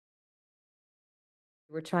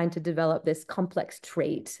We're trying to develop this complex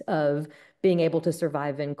trait of being able to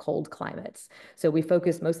survive in cold climates. So we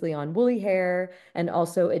focus mostly on woolly hair and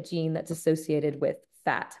also a gene that's associated with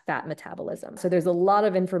fat metabolism. So there's a lot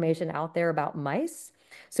of information out there about mice.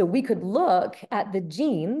 So we could look at the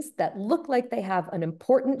genes that look like they have an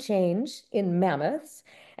important change in mammoths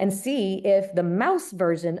and see if the mouse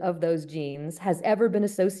version of those genes has ever been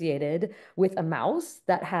associated with a mouse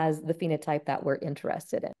that has the phenotype that we're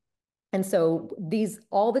interested in. And so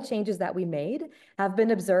all the changes that we made have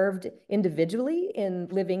been observed individually in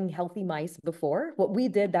living healthy mice before. What we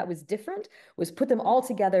did that was different was put them all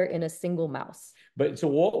together in a single mouse. But so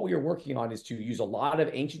what we are working on is to use a lot of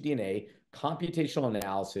ancient DNA, computational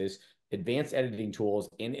analysis, advanced editing tools,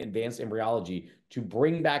 and advanced embryology to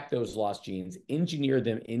bring back those lost genes, engineer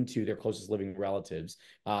them into their closest living relatives,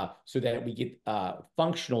 so that we get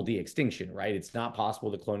functional de-extinction, right? It's not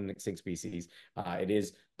possible to clone an extinct species. It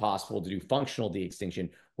is possible to do functional de-extinction,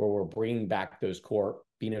 where we're bringing back those core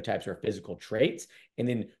phenotypes or physical traits, and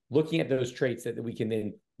then looking at those traits that we can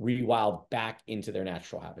then rewild back into their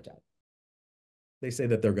natural habitat. They say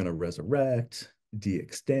that they're going to resurrect,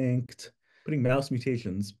 de-extinct. Putting mouse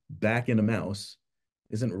mutations back in a mouse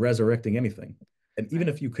isn't resurrecting anything. And even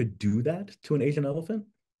if you could do that to an Asian elephant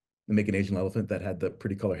and make an Asian elephant that had the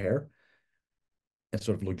pretty color hair and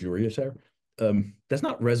sort of luxurious hair, that's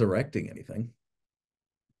not resurrecting anything.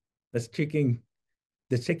 That's taking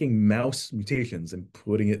mouse mutations and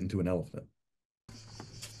putting it into an elephant.